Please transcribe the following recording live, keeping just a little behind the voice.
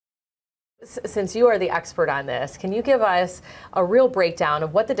Since you are the expert on this, can you give us a real breakdown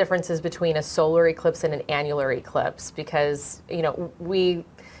of what the difference is between a solar eclipse and an annular eclipse? Because, you know,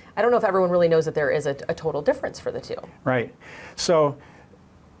 I don't know if everyone really knows that there is a total difference for the two. Right. So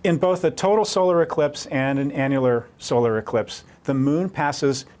in both a total solar eclipse and an annular solar eclipse, the moon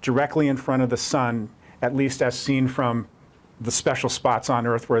passes directly in front of the sun, at least as seen from the special spots on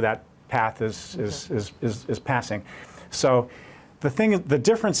Earth where that path is passing. So the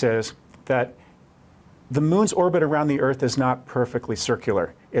difference is that the moon's orbit around the Earth is not perfectly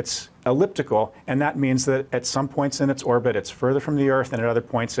circular. It's elliptical, and that means that at some points in its orbit it's further from the Earth, and at other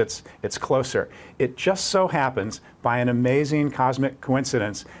points it's closer. It just so happens, by an amazing cosmic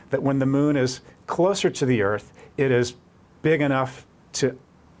coincidence, that when the moon is closer to the Earth, it is big enough to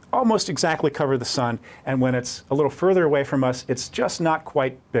almost exactly cover the sun, and when it's a little further away from us, it's just not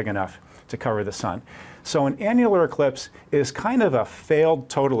quite big enough to cover the sun. So an annular eclipse is kind of a failed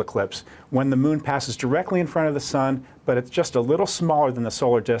total eclipse when the moon passes directly in front of the sun, but it's just a little smaller than the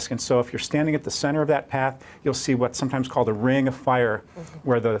solar disk. And so if you're standing at the center of that path, you'll see what's sometimes called a ring of fire,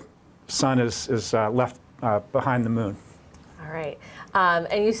 where the sun is left behind the moon. All right.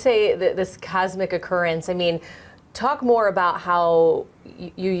 And you say that this cosmic occurrence, I mean, talk more about how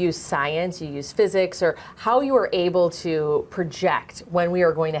you use science, you use physics, or how you are able to project when we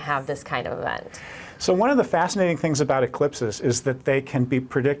are going to have this kind of event. So one of the fascinating things about eclipses is that they can be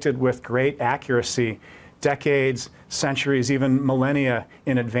predicted with great accuracy, decades, centuries, even millennia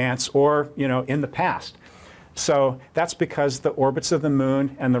in advance, or, you know, in the past. So that's because the orbits of the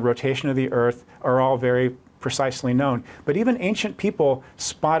moon and the rotation of the Earth are all very precisely known. But even ancient people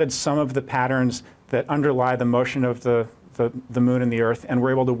spotted some of the patterns that underlie the motion of the moon and the Earth, and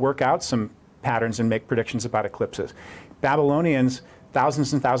were able to work out some patterns and make predictions about eclipses. Babylonians,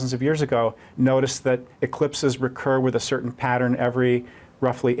 thousands and thousands of years ago, noticed that eclipses recur with a certain pattern every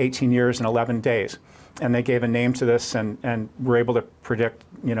roughly 18 years and 11 days. And they gave a name to this and were able to predict,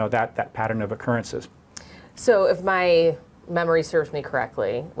 you know, that pattern of occurrences. So if my memory serves me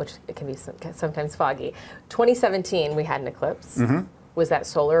correctly, which it can be sometimes foggy, 2017 we had an eclipse. Was that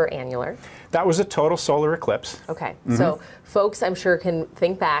solar or annular? That was a total solar eclipse. Okay, so folks, I'm sure, can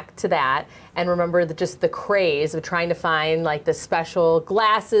think back to that and remember just the craze of trying to find like the special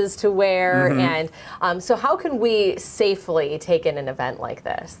glasses to wear. And so how can we safely take in an event like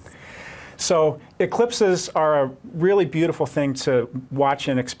this? So eclipses are a really beautiful thing to watch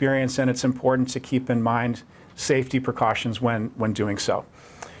and experience, and it's important to keep in mind safety precautions when doing so.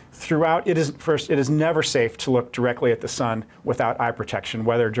 Throughout, it is never safe to look directly at the sun without eye protection,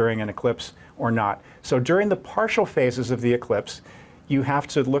 whether during an eclipse or not. So during the partial phases of the eclipse, you have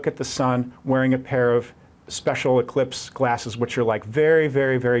to look at the sun wearing a pair of special eclipse glasses, which are like very,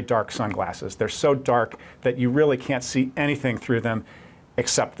 very, very dark sunglasses. They're so dark that you really can't see anything through them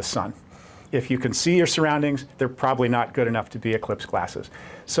except the sun. If you can see your surroundings, they're probably not good enough to be eclipse glasses.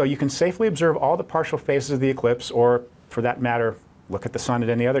 So you can safely observe all the partial phases of the eclipse, or for that matter, look at the sun at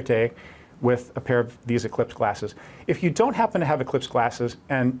any other day with a pair of these eclipse glasses. If you don't happen to have eclipse glasses,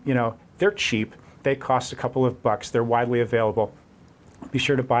 and you know they're cheap, they cost a couple of bucks, they're widely available, be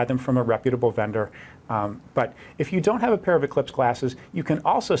sure to buy them from a reputable vendor. But if you don't have a pair of eclipse glasses, you can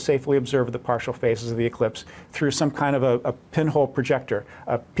also safely observe the partial phases of the eclipse through some kind of a pinhole projector.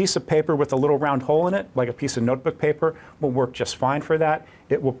 A piece of paper with a little round hole in it, like a piece of notebook paper, will work just fine for that.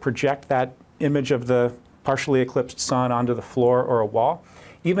 It will project that image of the partially eclipsed sun onto the floor or a wall.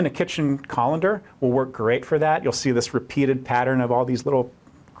 Even a kitchen colander will work great for that. You'll see this repeated pattern of all these little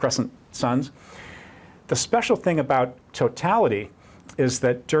crescent suns. The special thing about totality is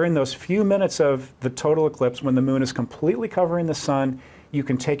that during those few minutes of the total eclipse, when the moon is completely covering the sun, you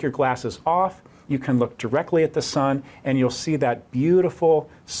can take your glasses off, you can look directly at the sun, and you'll see that beautiful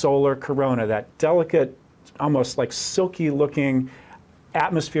solar corona, that delicate, almost like silky looking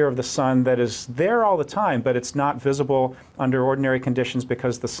atmosphere of the sun that is there all the time, but it's not visible under ordinary conditions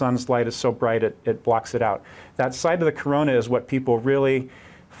because the sun's light is so bright it blocks it out. That side of the corona is what people really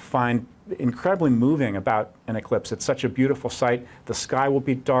find incredibly moving about an eclipse. It's such a beautiful sight. The sky will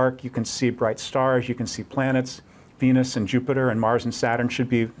be dark, you can see bright stars, you can see planets. Venus and Jupiter and Mars and Saturn should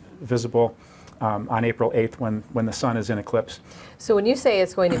be visible on April 8th when the sun is in eclipse. So when you say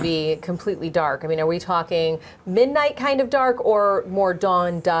it's going to be completely dark, I mean, are we talking midnight kind of dark or more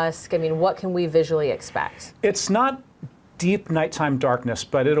dawn, dusk? I mean, what can we visually expect? It's not deep nighttime darkness,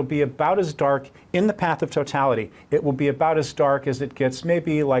 but it'll be about as dark in the path of totality. It will be about as dark as it gets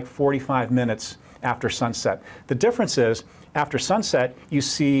maybe like 45 minutes after sunset. The difference is, after sunset, you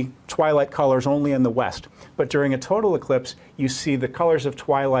see twilight colors only in the west. But during a total eclipse, you see the colors of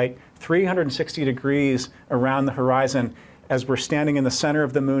twilight 360 degrees around the horizon as we're standing in the center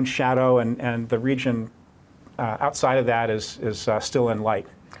of the moon's shadow, and the region outside of that is still in light.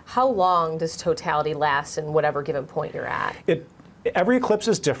 How long does totality last in whatever given point you're at? Every eclipse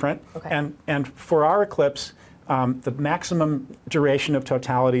is different, okay. and for our eclipse, the maximum duration of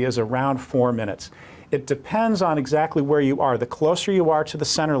totality is around 4 minutes. It depends on exactly where you are. The closer you are to the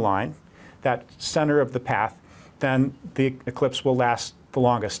center line, that center of the path, then the eclipse will last the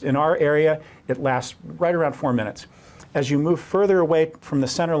longest. In our area, it lasts right around 4 minutes. As you move further away from the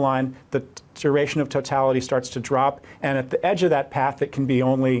center line, the duration of totality starts to drop, and at the edge of that path, it can be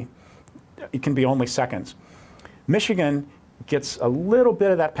only seconds. Michigan gets a little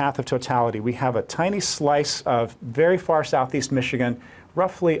bit of that path of totality. We have a tiny slice of very far southeast Michigan,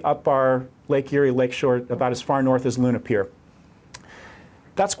 roughly up our Lake Erie lakeshore, about as far north as Luna Pier.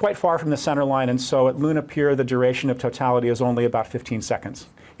 That's quite far from the center line, and so at Luna Pier, the duration of totality is only about 15 seconds.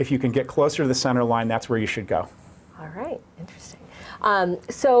 If you can get closer to the center line, that's where you should go. All right, interesting.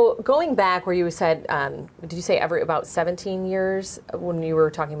 So going back where you said, did you say about 17 years when you were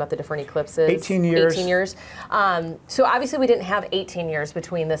talking about the different eclipses? 18 years. 18 years. So obviously we didn't have 18 years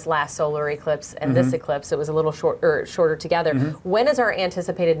between this last solar eclipse and this eclipse. It was a little shorter together. When is our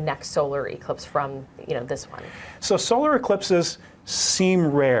anticipated next solar eclipse from this one? So solar eclipses seem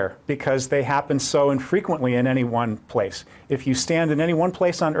rare because they happen so infrequently in any one place. If you stand in any one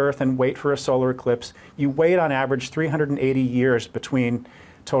place on Earth and wait for a solar eclipse, you wait on average 380 years between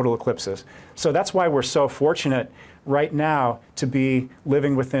total eclipses. So that's why we're so fortunate right now to be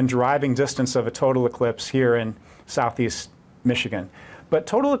living within driving distance of a total eclipse here in southeast Michigan. But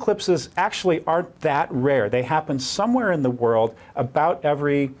total eclipses actually aren't that rare. They happen somewhere in the world about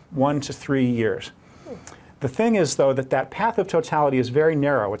every 1 to 3 years. The thing is, though, that path of totality is very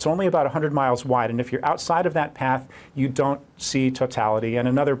narrow. It's only about 100 miles wide, and if you're outside of that path, you don't see totality. And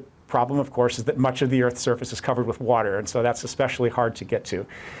another problem, of course, is that much of the Earth's surface is covered with water, and so that's especially hard to get to.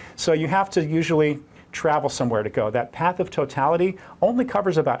 So you have to usually travel somewhere to go. That path of totality only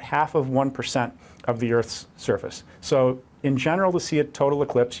covers about half of 1% of the Earth's surface. So in general, to see a total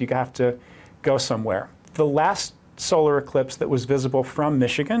eclipse, you have to go somewhere. The last solar eclipse that was visible from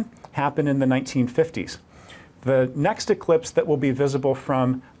Michigan happened in the 1950s. The next eclipse that will be visible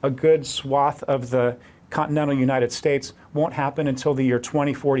from a good swath of the continental United States won't happen until the year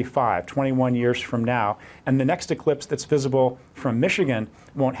 2045, 21 years from now. And the next eclipse that's visible from Michigan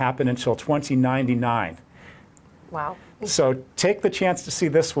won't happen until 2099. Wow. So take the chance to see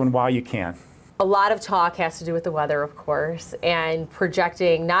this one while you can. A lot of talk has to do with the weather, of course, and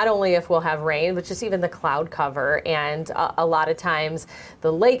projecting not only if we'll have rain, but just even the cloud cover. And a lot of times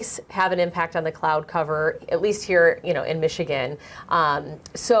the lakes have an impact on the cloud cover, at least here, in Michigan.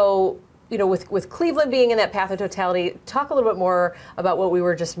 So with Cleveland being in that path of totality, talk a little bit more about what we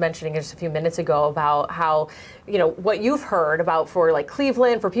were just mentioning just a few minutes ago about how, what you've heard about for like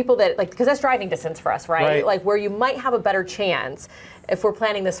Cleveland, for people that because that's driving distance for us, right? Like where you might have a better chance if we're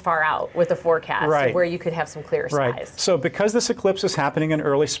planning this far out with the forecast, where you could have some clear skies. So because this eclipse is happening in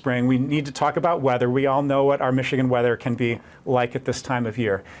early spring, we need to talk about weather. We all know what our Michigan weather can be like at this time of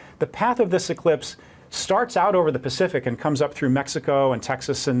year. The path of this eclipse starts out over the Pacific and comes up through Mexico and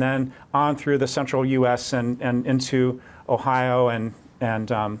Texas and then on through the central U.S. and into Ohio and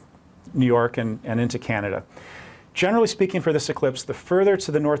New York and into Canada. Generally speaking, for this eclipse, the further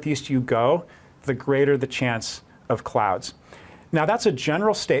to the northeast you go, the greater the chance of clouds. Now, that's a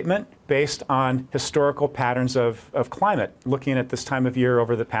general statement based on historical patterns of climate. Looking at this time of year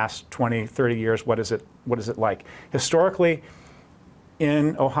over the past 20, 30 years, what is it like? Historically,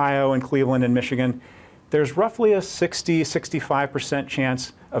 in Ohio and Cleveland and Michigan, there's roughly a 60, 65%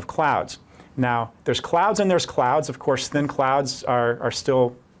 chance of clouds. Now, there's clouds and there's clouds. Of course, thin clouds are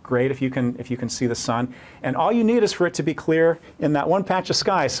still great if you can see the sun. And all you need is for it to be clear in that one patch of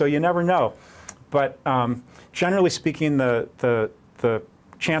sky, so you never know. But generally speaking, the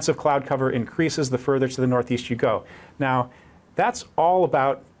chance of cloud cover increases the further to the northeast you go. Now, that's all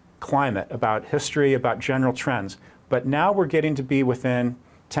about climate, about history, about general trends. But now we're getting to be within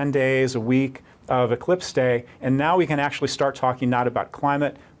 10 days, a week of eclipse day, and now we can actually start talking not about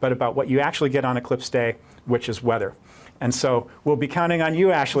climate, but about what you actually get on eclipse day, which is weather. And so we'll be counting on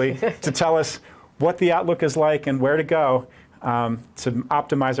you, Ashley, to tell us what the outlook is like and where to go to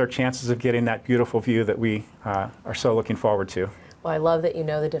optimize our chances of getting that beautiful view that we are so looking forward to. Well, I love that you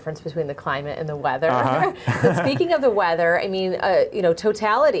know the difference between the climate and the weather. But speaking of the weather, I mean,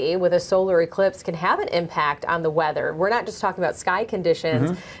 totality with a solar eclipse can have an impact on the weather. We're not just talking about sky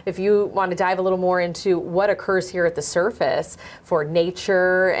conditions. If you want to dive a little more into what occurs here at the surface for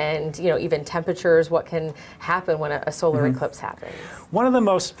nature and even temperatures, what can happen when a solar eclipse happens. One of the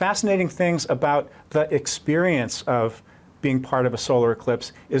most fascinating things about the experience of being part of a solar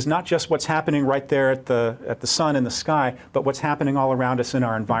eclipse is not just what's happening right there at the sun in the sky, but what's happening all around us in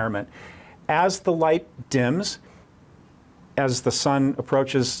our environment. As the light dims, as the sun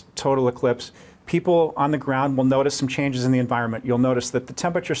approaches total eclipse, people on the ground will notice some changes in the environment. You'll notice that the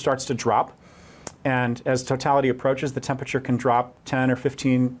temperature starts to drop, and as totality approaches, the temperature can drop 10 or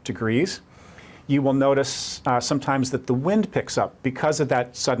 15 degrees. You will notice sometimes that the wind picks up because of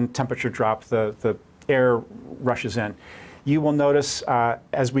that sudden temperature drop. The air rushes in. You will notice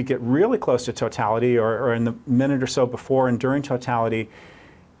as we get really close to totality, or in the minute or so before and during totality,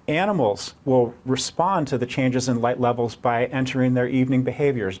 animals will respond to the changes in light levels by entering their evening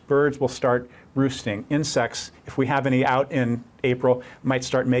behaviors. Birds will start roosting. Insects, if we have any out in April, might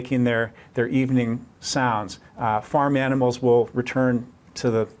start making their evening sounds. Farm animals will return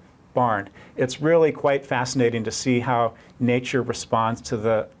to the barn. It's really quite fascinating to see how nature responds to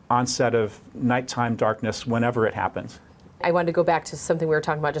the onset of nighttime darkness whenever it happens. I wanted to go back to something we were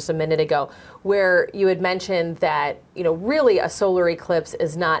talking about just a minute ago, where you had mentioned that, really a solar eclipse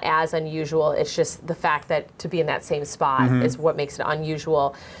is not as unusual. It's just the fact that to be in that same spot is what makes it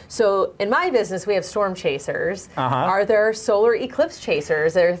unusual. So in my business, we have storm chasers. Are there solar eclipse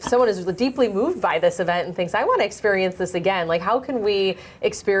chasers? Or if someone is deeply moved by this event and thinks, I want to experience this again, like how can we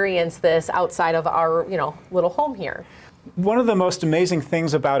experience this outside of our, little home here? One of the most amazing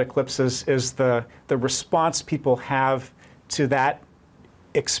things about eclipses is the response people have to that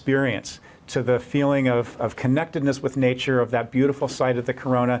experience, to the feeling of connectedness with nature, of that beautiful sight of the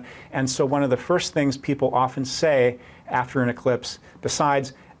corona. And so one of the first things people often say after an eclipse,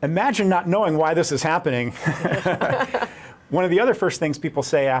 besides, imagine not knowing why this is happening, one of the other first things people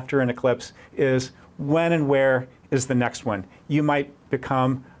say after an eclipse is, when and where is the next one? You might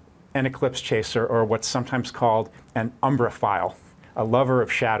become an eclipse chaser, or what's sometimes called an umbraphile, a lover of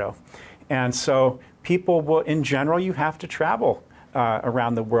shadow. And so people will, in general, you have to travel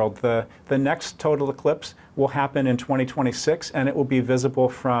around the world. The next total eclipse will happen in 2026, and it will be visible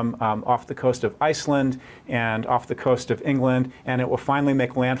from off the coast of Iceland and off the coast of England, and it will finally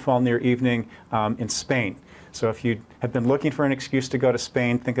make landfall near evening in Spain. So if you have been looking for an excuse to go to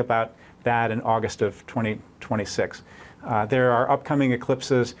Spain, think about that in August of 2026. There are upcoming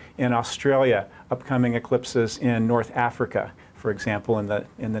eclipses in Australia, upcoming eclipses in North Africa, for example, in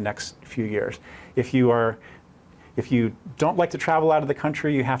the next few years. If you don't like to travel out of the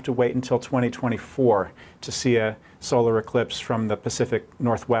country, you have to wait until 2024 to see a solar eclipse from the Pacific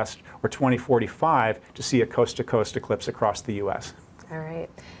Northwest, or 2045 to see a coast-to-coast eclipse across the U.S. All right.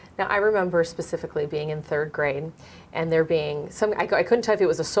 Now, I remember specifically being in third grade, and there being some, I couldn't tell if it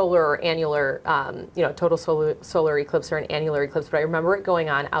was a solar or annular, total solar eclipse or an annular eclipse, but I remember it going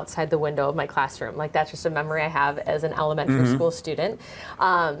on outside the window of my classroom. Like, that's just a memory I have as an elementary school student.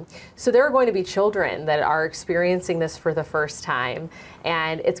 So there are going to be children that are experiencing this for the first time,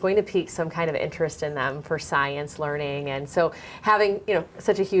 and it's going to pique some kind of interest in them for science learning. And so having,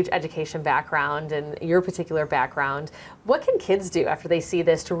 such a huge education background and your particular background, what can kids do after they see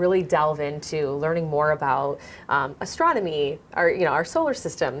this to really delve into learning more about astronomy, our solar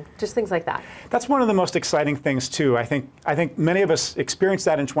system, just things like that? That's one of the most exciting things too. I think many of us experienced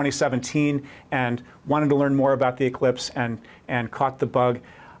that in 2017 and wanted to learn more about the eclipse and caught the bug.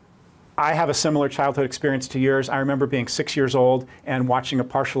 I have a similar childhood experience to yours. I remember being 6 years old and watching a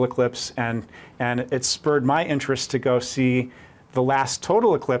partial eclipse, and it spurred my interest to go see the last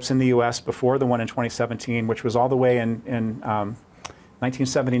total eclipse in the U.S. before the one in 2017, which was all the way in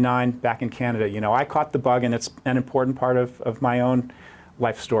 1979 back in Canada. I caught the bug, and it's an important part of my own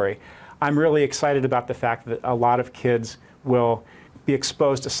life story. I'm really excited about the fact that a lot of kids will be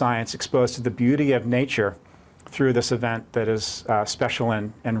exposed to science, exposed to the beauty of nature through this event that is special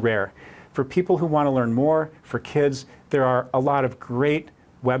and rare. For people who want to learn more, for kids, there are a lot of great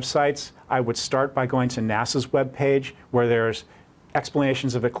websites. I would start by going to NASA's webpage, where there's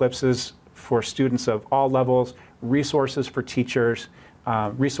explanations of eclipses for students of all levels, resources for teachers,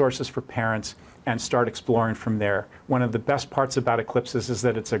 resources for parents, and start exploring from there. One of the best parts about eclipses is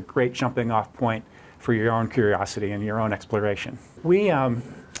that it's a great jumping off point for your own curiosity and your own exploration. We have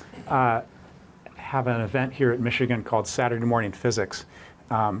an event here at Michigan called Saturday Morning Physics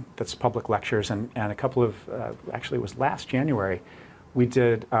that's public lectures, and a couple of, actually it was last January, we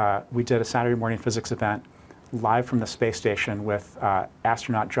did a Saturday Morning Physics event live from the space station with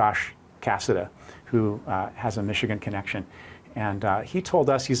astronaut Josh Cassada, who has a Michigan connection. And he told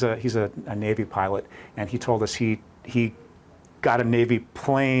us, he's a Navy pilot, and he told us he got a Navy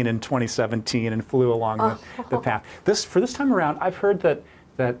plane in 2017 and flew along the path. For this time around, I've heard that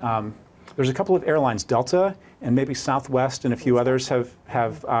there's a couple of airlines, Delta and maybe Southwest and a few others have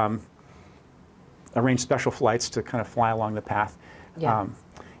arrange special flights to kind of fly along the path. Yeah.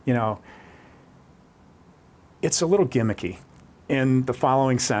 You know, it's a little gimmicky in the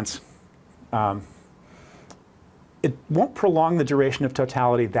following sense. It won't prolong the duration of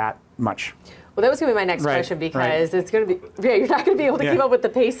totality that much. Well, that was going to be my next question, because it's going to be, you're not going to be able to keep up with the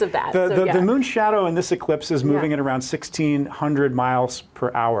pace of that. The moon shadow in this eclipse is moving at around 1,600 miles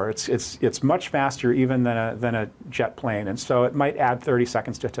per hour. It's much faster even than a jet plane, and so it might add 30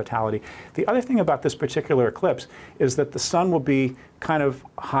 seconds to totality. The other thing about this particular eclipse is that the sun will be kind of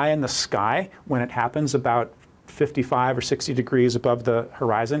high in the sky when it happens, about 55 or 60 degrees above the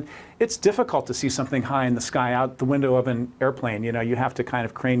horizon. It's difficult to see something high in the sky out the window of an airplane. You know, you have to kind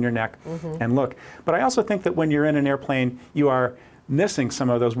of crane your neck and look. But I also think that when you're in an airplane, you are missing some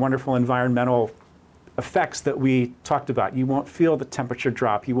of those wonderful environmental effects that we talked about. You won't feel the temperature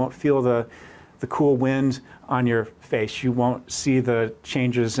drop. You won't feel the cool wind on your face. You won't see the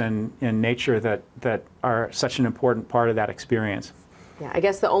changes in nature that are such an important part of that experience. Yeah, I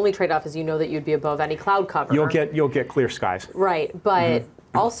guess the only trade-off is that you'd be above any cloud cover. You'll get clear skies. Right, but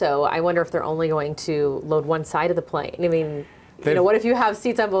also I wonder if they're only going to load one side of the plane. I mean, you know, what if you have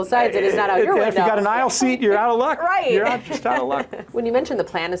seats on both sides and it's not out your window? If you got an aisle seat, you're out of luck. Right. You're just out of luck. When you mentioned the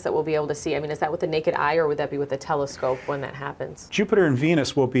planets that we'll be able to see, I mean, is that with the naked eye, or would that be with a telescope when that happens? Jupiter and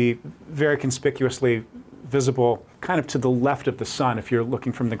Venus will be very conspicuously visible kind of to the left of the sun if you're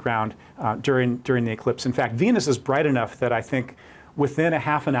looking from the ground during the eclipse. In fact, Venus is bright enough that I think within a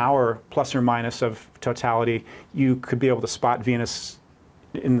half an hour, plus or minus, of totality, you could be able to spot Venus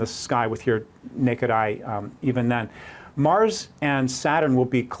in the sky with your naked eye even then. Mars and Saturn will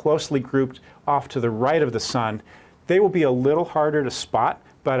be closely grouped off to the right of the sun. They will be a little harder to spot,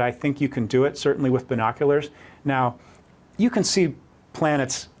 but I think you can do it, certainly with binoculars. Now, you can see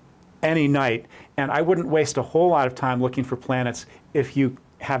planets any night, and I wouldn't waste a whole lot of time looking for planets if you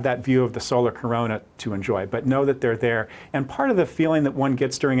have that view of the solar corona to enjoy, but know that they're there. And part of the feeling that one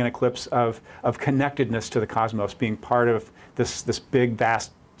gets during an eclipse of connectedness to the cosmos, being part of this big,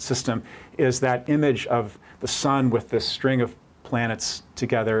 vast system, is that image of the sun with this string of planets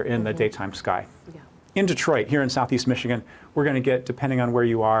together in the daytime sky. Yeah. In Detroit, here in southeast Michigan, we're going to get, depending on where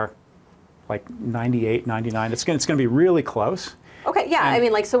you are, like 98, 99. It's going to be really close. Okay, yeah, I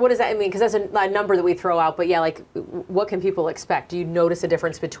mean, like, so what does that mean? Because that's a number that we throw out, but yeah, like, what can people expect? Do you notice a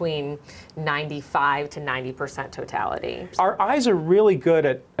difference between 95 to 90% totality? Our eyes are really good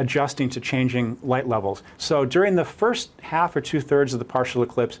at adjusting to changing light levels. So during the first half or two-thirds of the partial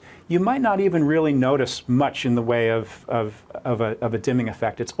eclipse, you might not even really notice much in the way of a dimming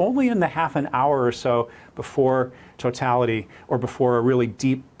effect. It's only in the half an hour or so before totality, or before a really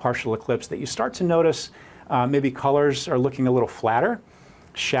deep partial eclipse, that you start to notice maybe colors are looking a little flatter.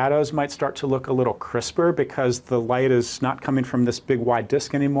 Shadows might start to look a little crisper because the light is not coming from this big wide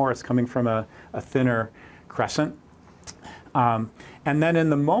disk anymore. It's coming from a thinner crescent. And then in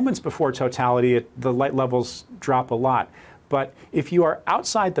the moments before totality, the light levels drop a lot. But if you are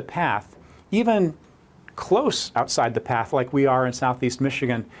outside the path, even close outside the path like we are in southeast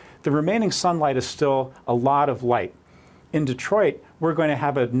Michigan, the remaining sunlight is still a lot of light. In Detroit, we're going to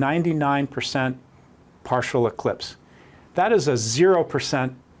have a 99% partial eclipse. That is a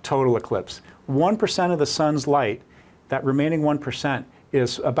 0% total eclipse. 1% of the sun's light, that remaining 1%,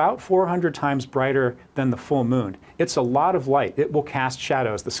 is about 400 times brighter than the full moon. It's a lot of light. It will cast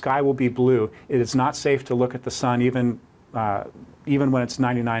shadows. The sky will be blue. It is not safe to look at the sun even when it's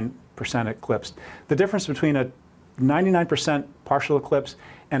 99% eclipsed. The difference between a 99% partial eclipse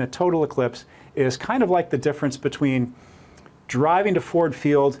and a total eclipse is kind of like the difference between driving to Ford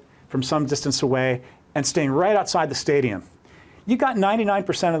Field from some distance away and staying right outside the stadium. You got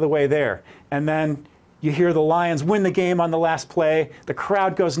 99% of the way there, and then you hear the Lions win the game on the last play, the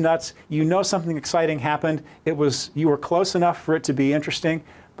crowd goes nuts, you know something exciting happened. You were close enough for it to be interesting,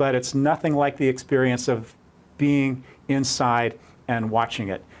 but it's nothing like the experience of being inside and watching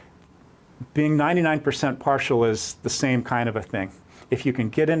it. Being 99% partial is the same kind of a thing. If you can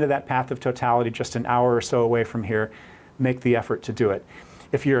get into that path of totality just an hour or so away from here, make the effort to do it.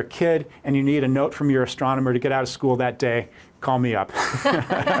 If you're a kid and you need a note from your astronomer to get out of school that day, call me up.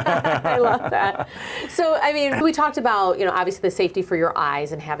 I love that. So, I mean, we talked about, obviously the safety for your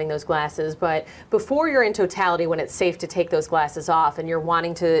eyes and having those glasses, but before you're in totality, when it's safe to take those glasses off and you're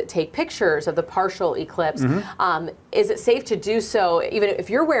wanting to take pictures of the partial eclipse, is it safe to do so even if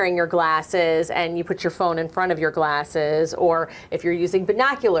you're wearing your glasses and you put your phone in front of your glasses, or if you're using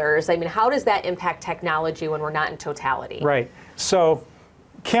binoculars? I mean, how does that impact technology when we're not in totality? Right. So,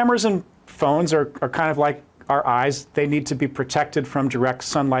 cameras and phones are kind of like our eyes. They need to be protected from direct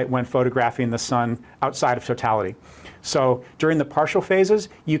sunlight when photographing the sun outside of totality. So during the partial phases,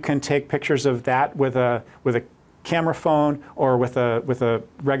 you can take pictures of that with a camera phone or with a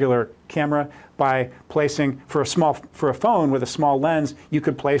regular camera by placing, for a phone with a small lens, you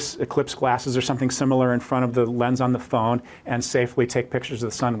could place Eclipse glasses or something similar in front of the lens on the phone and safely take pictures of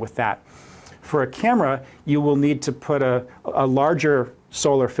the sun with that. For a camera, you will need to put a larger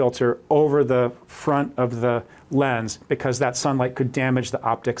solar filter over the front of the lens because that sunlight could damage the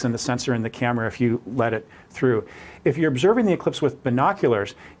optics and the sensor in the camera if you let it through. If you're observing the eclipse with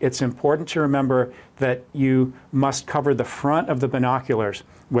binoculars, it's important to remember that you must cover the front of the binoculars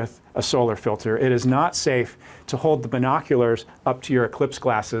with a solar filter. It is not safe to hold the binoculars up to your eclipse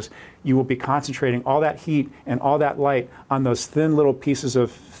glasses. You will be concentrating all that heat and all that light on those thin little pieces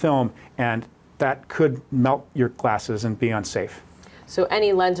of film, and that could melt your glasses and be unsafe. So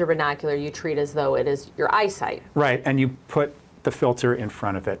any lens or binocular you treat as though it is your eyesight. Right, and you put the filter in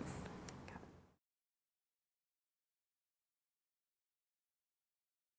front of it.